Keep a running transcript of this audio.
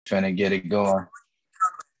Trying to get it going.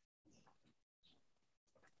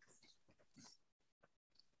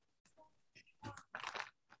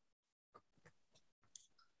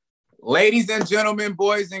 Ladies and gentlemen,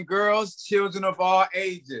 boys and girls, children of all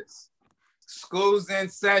ages, school's in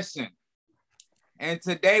session. And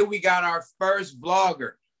today we got our first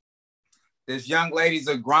vlogger. This young lady's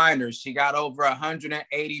a grinder. She got over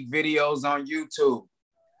 180 videos on YouTube.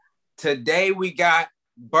 Today we got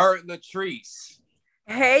Byrd Latricee.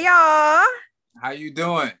 Hey y'all. How you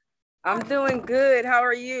doing? I'm doing good. How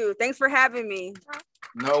are you? Thanks for having me.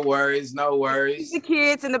 No worries, no worries. The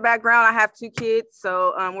kids in the background. I have 2 kids,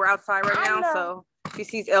 so we're outside right now. So she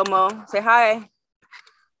sees Elmo. Say hi.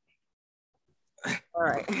 All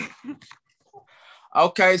right.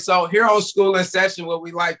 Okay, so here on School in Session, what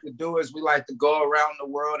we like to do is we like to go around the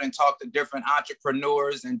world and talk to different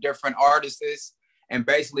entrepreneurs and different artists and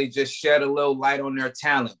basically just shed a little light on their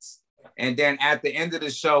talents. And then at the end of the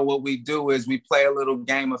show, what we do is we play a little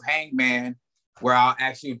game of Hangman where I'll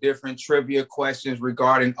ask you different trivia questions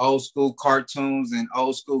regarding old school cartoons and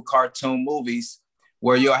old school cartoon movies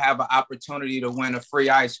where you'll have an opportunity to win a free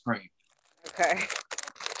ice cream. Okay.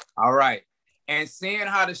 All right. And seeing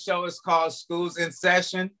how the show is called School's in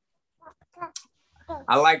Session,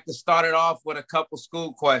 I like to start it off with a couple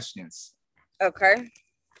school questions. Okay.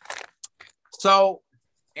 So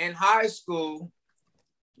in high school,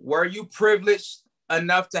 were you privileged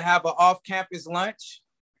enough to have an off-campus lunch?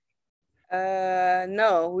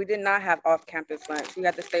 No, we did not have off-campus lunch. We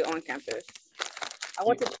had to stay on campus. I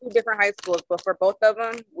went to 2 different high schools, but for both of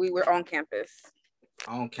them, we were on campus.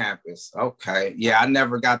 On campus. Okay. Yeah, I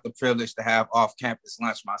never got the privilege to have off-campus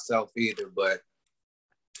lunch myself either, but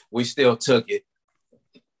we still took it.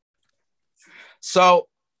 So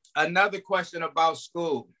another question about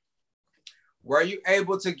school. Were you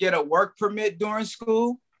able to get a work permit during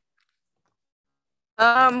school?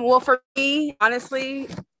 Well, for me, honestly,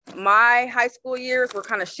 my high school years were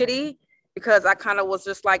kind of shitty because I kind of was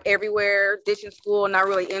just like everywhere, ditching school, not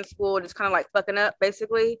really in school, just kind of like fucking up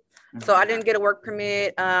basically. So I didn't get a work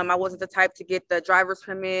permit. I wasn't the type to get the driver's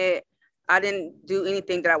permit. I didn't do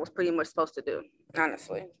anything that I was pretty much supposed to do,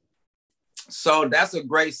 honestly. So that's a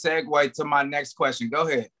great segue to my next question. Go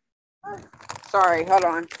ahead. Sorry, hold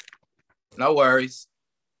on. No worries.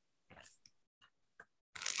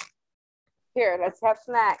 Here, let's have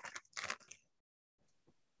snack.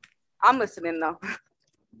 I'm listening though.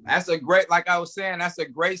 That's a great, like I was saying, that's a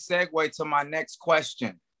great segue to my next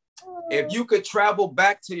question. If you could travel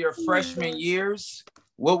back to your freshman years,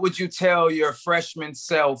 what would you tell your freshman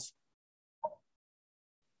self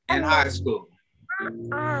in high school?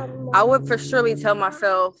 I would for surely tell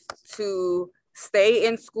myself to stay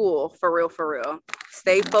in school for real, for real.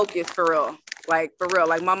 Stay focused for real. Like for real.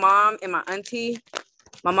 Like my mom and my auntie,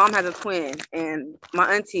 my mom has a twin, and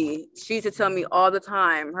my auntie, she used to tell me all the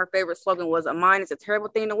time, her favorite slogan was, "A mind is a terrible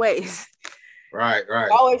thing to waste." Right.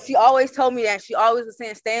 She always told me that. She always was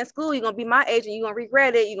saying, "Stay in school. You're gonna be my age, and you're gonna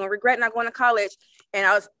regret it. You're gonna regret not going to college." And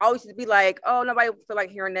I was always to be like, "Oh, nobody feel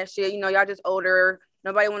like hearing that shit. You know, y'all just older.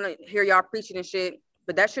 Nobody want to hear y'all preaching and shit."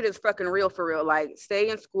 But that shit is fucking real for real. Like, stay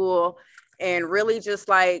in school and really just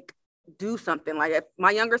like do something. Like, if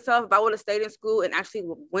my younger self, if I would have stayed in school and actually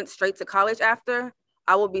went straight to college after,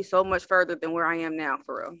 I would be so much further than where I am now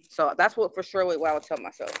for real. So that's what for sure what I would tell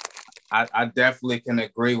myself. I definitely can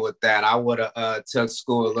agree with that. I would have took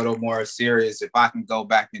school a little more serious if I can go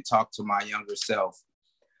back and talk to my younger self.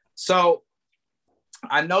 So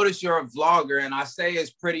I noticed you're a vlogger, and I say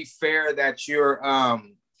it's pretty fair that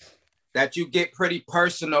that you get pretty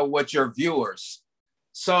personal with your viewers.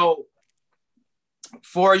 So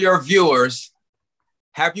for your viewers,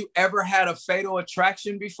 have you ever had a fatal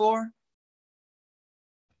attraction before?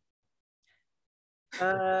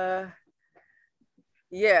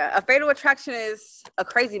 Yeah, a fatal attraction is a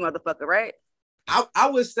crazy motherfucker, right? I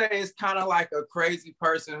would say it's kind of like a crazy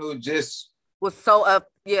person who just was so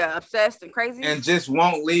obsessed and crazy and just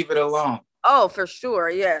won't leave it alone. Oh, for sure.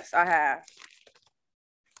 Yes, I have.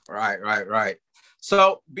 Right.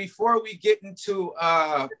 So before we get into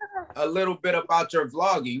a little bit about your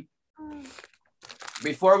vlogging,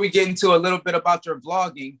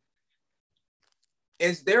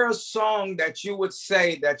 is there a song that you would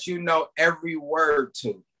say that you know every word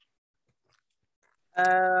to?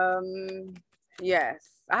 Yes.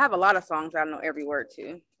 I have a lot of songs I know every word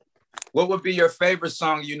to. What would be your favorite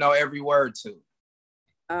song you know every word to?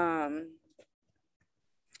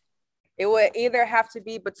 It would either have to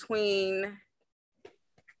be between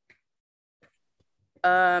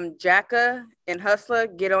Jacka and Hustler,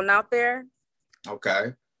 Get On Out There.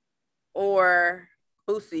 Okay. Or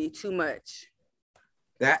Boosie, Too Much.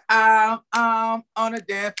 That I'm on the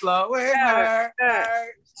dance floor with her.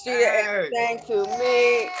 She didn't sing to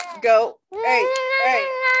me. Go. Hey, hey,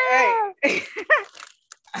 hey.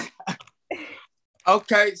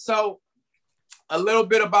 Okay, so a little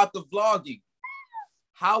bit about the vlogging.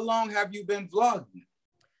 How long have you been vlogging?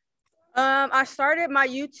 I started my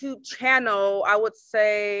YouTube channel, I would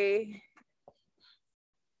say,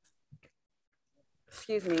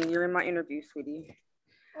 excuse me, you're in my interview, sweetie.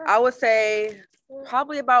 I would say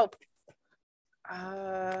probably about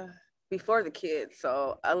before the kids,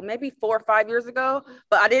 so maybe 4 or 5 years ago,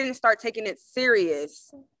 but I didn't start taking it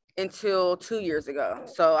serious until 2 years ago.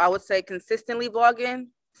 So I would say consistently vlogging,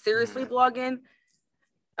 seriously vlogging,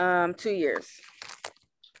 2 years.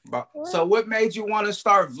 So what made you want to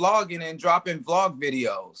start vlogging and dropping vlog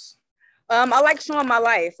videos? I like showing my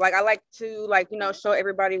life. Like I like to show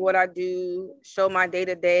everybody what I do, show my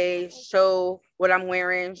day-to-day, show what I'm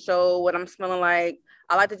wearing, show what I'm smelling like.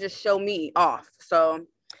 I like to just show me off. So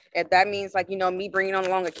if that means me bringing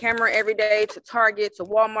along a camera every day to Target, to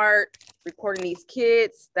Walmart, recording these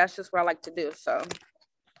kids, that's just what I like to do. So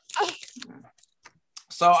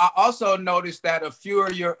I also noticed that a few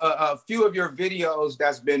of your videos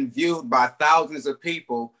that's been viewed by thousands of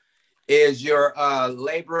people is your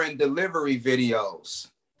labor and delivery videos.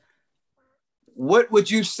 What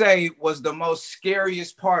would you say was the most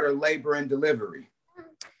scariest part of labor and delivery?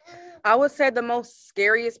 I would say the most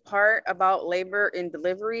scariest part about labor and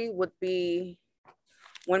delivery would be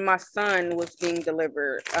when my son was being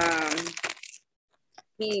delivered.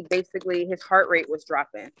 His heart rate was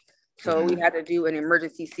dropping. So we had to do an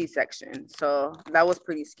emergency C-section. So that was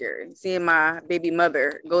pretty scary. Seeing my baby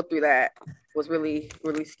mother go through that was really,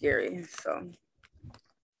 really scary. So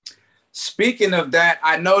speaking of that,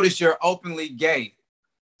 I noticed you're openly gay.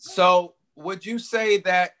 So would you say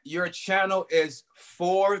that your channel is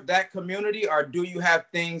for that community, or do you have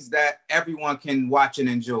things that everyone can watch and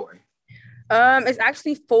enjoy? It's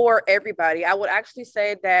actually for everybody. I would actually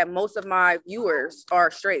say that most of my viewers are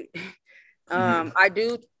straight. I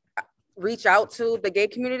do reach out to the gay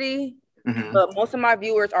community, but most of my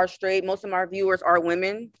viewers are straight. Most of my viewers are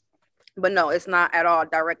women, but no, it's not at all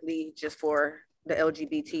directly just for the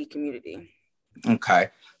LGBT community. Okay.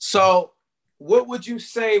 So what would you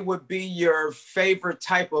say would be your favorite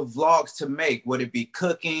type of vlogs to make? Would it be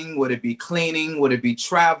cooking? Would it be cleaning? Would it be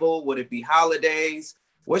travel? Would it be holidays?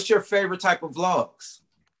 What's your favorite type of vlogs?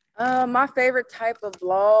 My favorite type of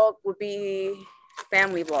vlog would be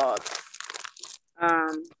family vlogs.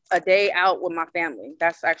 A day out with my family.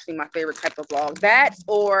 That's actually my favorite type of vlog. That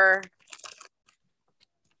or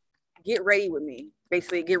get ready with me.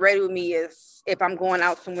 Basically, get ready with me is if I'm going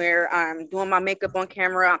out somewhere, I'm doing my makeup on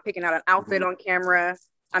camera, I'm picking out an outfit on camera,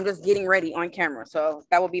 I'm just getting ready on camera. So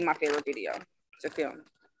that would be my favorite video to film.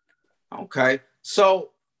 Okay.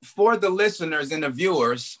 So for the listeners and the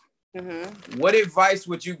viewers, what advice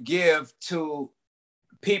would you give to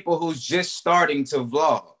people who's just starting to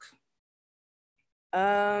vlog?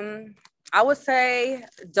 I would say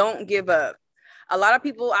don't give up. A lot of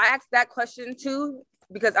people, I ask that question too,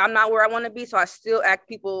 because I'm not where I want to be. So I still ask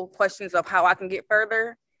people questions of how I can get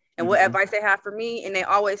further and what advice they have for me. And they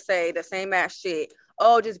always say the same ass shit.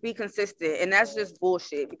 Oh, just be consistent. And that's just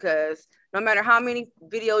bullshit, because no matter how many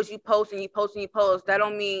videos you post and you post and you post, that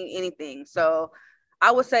don't mean anything. So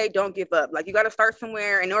I would say don't give up. Like you got to start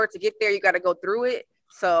somewhere. In order to get there, you got to go through it.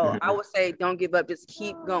 So I would say don't give up. Just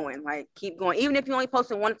keep going. Like keep going. Even if you only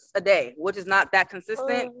post it once a day, which is not that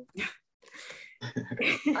consistent.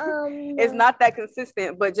 It's not that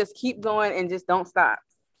consistent, but just keep going and just don't stop.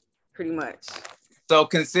 Pretty much. So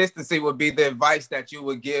consistency would be the advice that you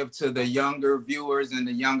would give to the younger viewers and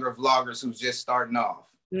the younger vloggers who's just starting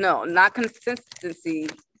off. No, not consistency.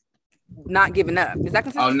 Not giving up. Is that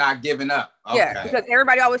consistent? Oh, not giving up. Okay. Yeah, because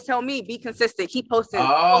everybody always tell me be consistent, keep posting.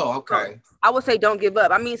 Oh, okay. I would say don't give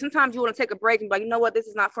up. I mean, sometimes you want to take a break and be like, you know what, this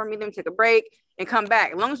is not for me. Let me take a break and come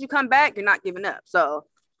back. As long as you come back, you're not giving up. So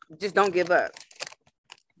just don't give up.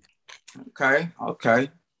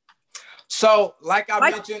 Okay. So, like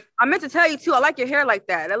I mentioned, I meant to tell you too, I like your hair like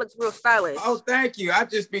that. That looks real stylish. Oh, thank you. I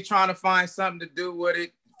just be trying to find something to do with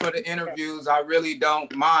it for the interviews. I really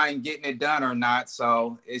don't mind getting it done or not.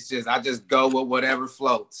 So it's just, I just go with whatever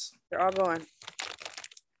floats. They're all going.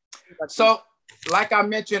 So, like I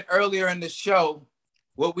mentioned earlier in the show,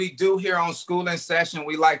 what we do here on School in Session,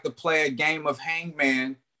 we like to play a game of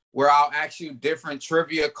Hangman, where I'll ask you different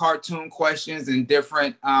trivia cartoon questions and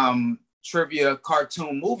different trivia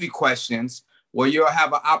cartoon movie questions, where you'll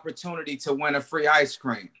have an opportunity to win a free ice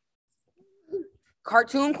cream.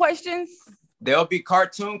 Cartoon questions? There'll be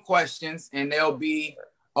cartoon questions, and there'll be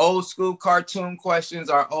old school cartoon questions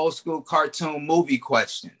or old school cartoon movie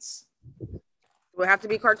questions? Will it have to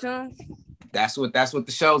be cartoons? That's what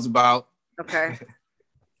the show's about. Okay.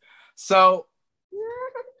 So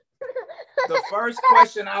the first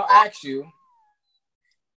question I'll ask you.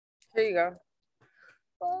 Here you go.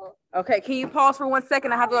 Okay, can you pause for 1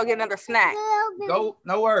 second? I have to go get another snack. Go,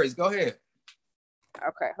 no worries. Go ahead.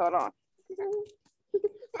 Okay, hold on.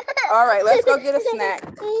 All right, let's go get a snack.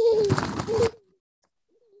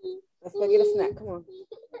 Let's go get a snack. Come on.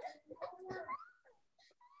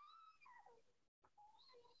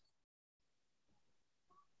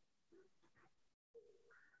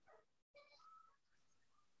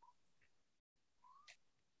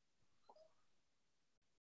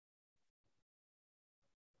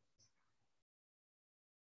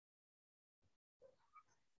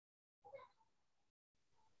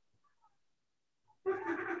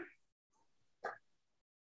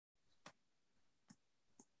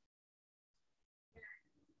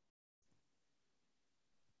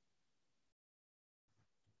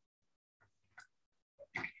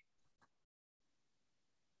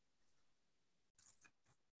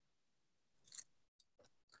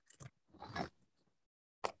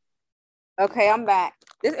 Okay, I'm back.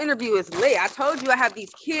 This interview is lit. I told you I have these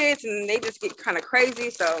kids and they just get kind of crazy.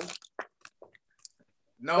 So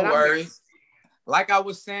no worries. Like I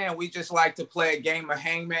was saying, we just like to play a game of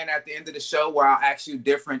hangman at the end of the show where I'll ask you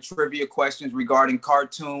different trivia questions regarding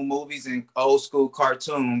cartoon movies and old school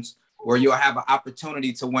cartoons where you'll have an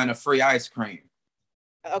opportunity to win a free ice cream.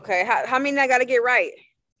 Okay, how many I got to get right?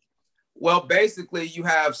 Well, basically, you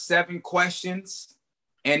have 7 questions.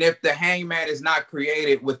 And if the hangman is not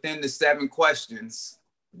created within the 7 questions,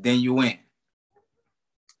 then you win.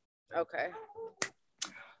 Okay.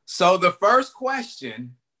 So the first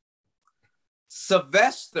question,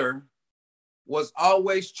 Sylvester was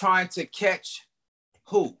always trying to catch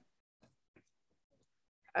who?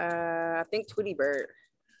 I think Tweety Bird.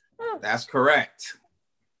 That's correct.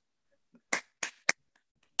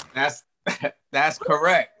 That's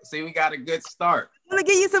correct. See, we got a good start. I'm gonna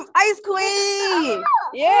give you some ice cream.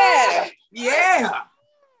 Yeah. Yeah.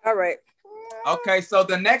 All right. Okay, so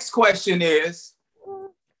the next question is,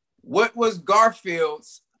 what was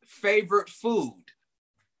Garfield's favorite food?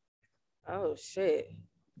 Oh shit.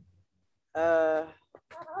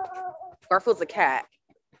 Garfield's a cat.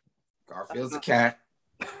 Garfield's a cat.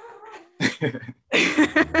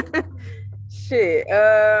 Shit.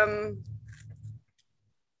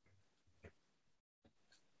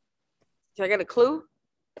 Can I get a clue?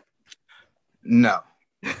 No.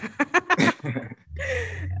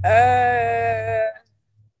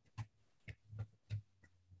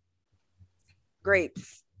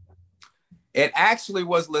 Grapes. It actually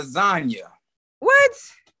was lasagna. What?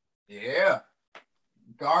 Yeah.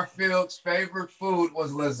 Garfield's favorite food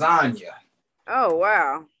was lasagna. Oh,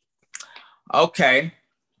 wow. Okay.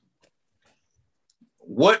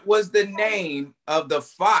 What was the name of the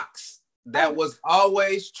fox that was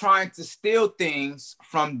always trying to steal things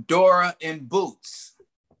from Dora and Boots?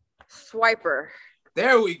 Swiper.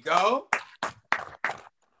 There we go.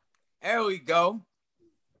 There we go.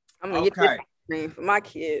 I'm gonna get this for my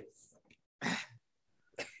kids.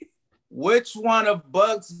 Which one of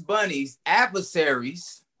Bugs Bunny's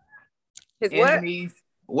adversaries? His enemies?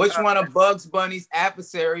 What? Which one of Bugs Bunny's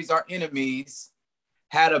adversaries or enemies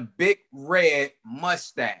had a big red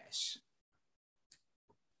mustache?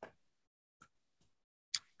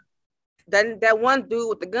 That one dude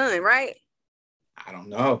with the gun, right? I don't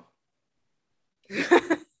know.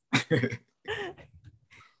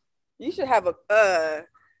 You should have a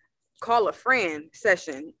call a friend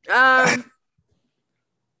session. Fuck.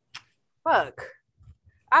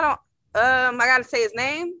 I don't I gotta say his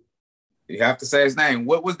name. You have to say his name.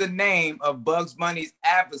 What was the name of Bugs Bunny's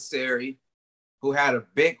adversary who had a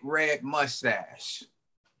big red mustache?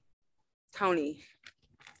 Tony.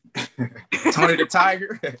 Tony the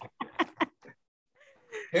Tiger.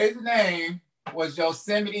 His name was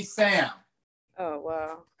Yosemite Sam. Oh,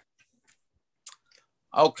 wow.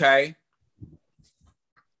 Okay.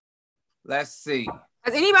 Let's see.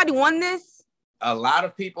 Has anybody won this? A lot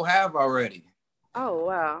of people have already. Oh,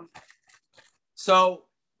 wow. So,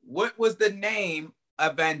 what was the name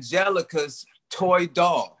of Angelica's toy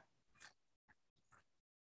doll?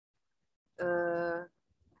 I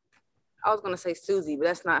was gonna say Susie, but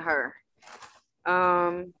that's not her.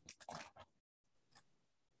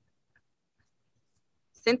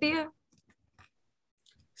 Cynthia?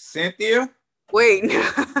 Cynthia? Wait.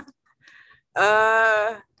 Yeah,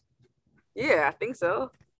 I think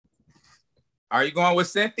so. Are you going with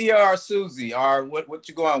Cynthia or Susie? Or what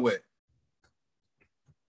you going with?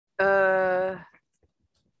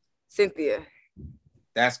 Cynthia.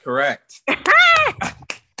 That's correct.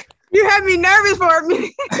 You had me nervous for a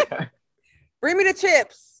minute. Bring me the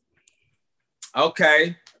chips.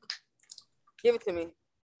 Okay. Give it to me.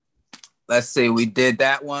 Let's see. We did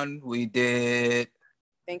that one. We did.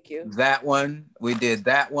 Thank you. That one. We did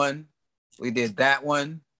that one. We did that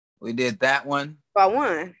one. We did that one. By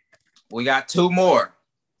one. We got 2 more.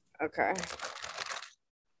 Okay.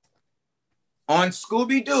 On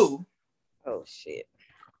Scooby-Doo. Oh, shit.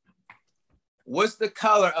 What's the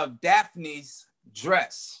color of Daphne's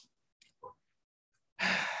dress?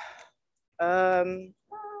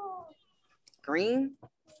 Green.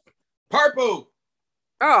 Purple.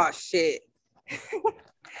 Oh shit.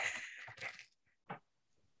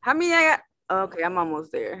 How many I got? Okay, I'm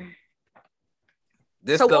almost there.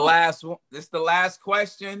 This is the last one. This is the last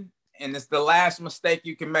question, and it's the last mistake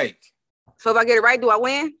you can make. So if I get it right, do I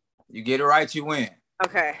win? You get it right, you win.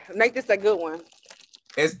 Okay, make this a good one.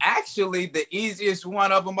 It's actually the easiest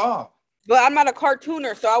one of them all. But I'm not a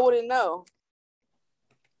cartooner, so I wouldn't know.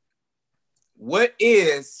 What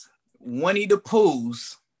is Winnie the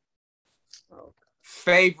Pooh's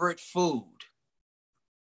favorite food?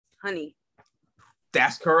 Honey.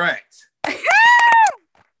 That's correct.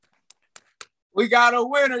 We got a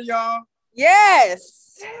winner, y'all.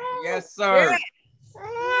 Yes. Yes, sir. Yes.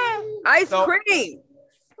 Ice cream.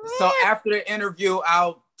 So after the interview,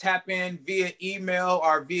 I'll tap in via email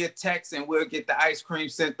or via text, and we'll get the ice cream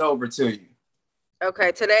sent over to you.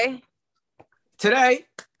 Okay, today? Today,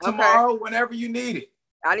 tomorrow, whenever you need it.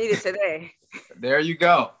 I need it today. There you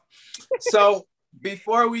go. So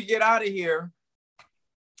before we get out of here,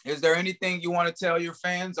 is there anything you want to tell your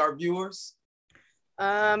fans, our viewers?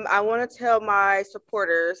 I want to tell my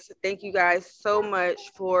supporters, thank you guys so much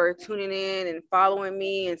for tuning in and following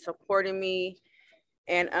me and supporting me.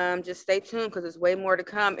 And just stay tuned because there's way more to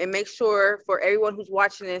come. And make sure for everyone who's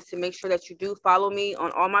watching this to make sure that you do follow me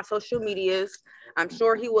on all my social medias. I'm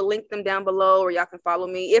sure he will link them down below or y'all can follow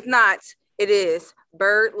me. If not, it is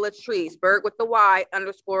Byrd Latricee, Byrd with the Y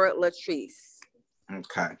 _ Latricee.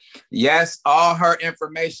 Okay. Yes, all her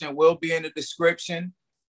information will be in the description.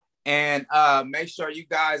 And make sure you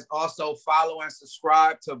guys also follow and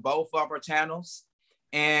subscribe to both of our channels.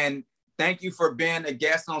 And thank you for being a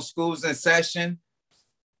guest on Schools in Session.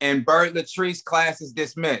 And Byrd Latricee class is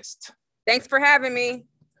dismissed. Thanks for having me.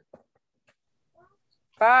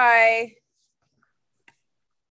 Bye.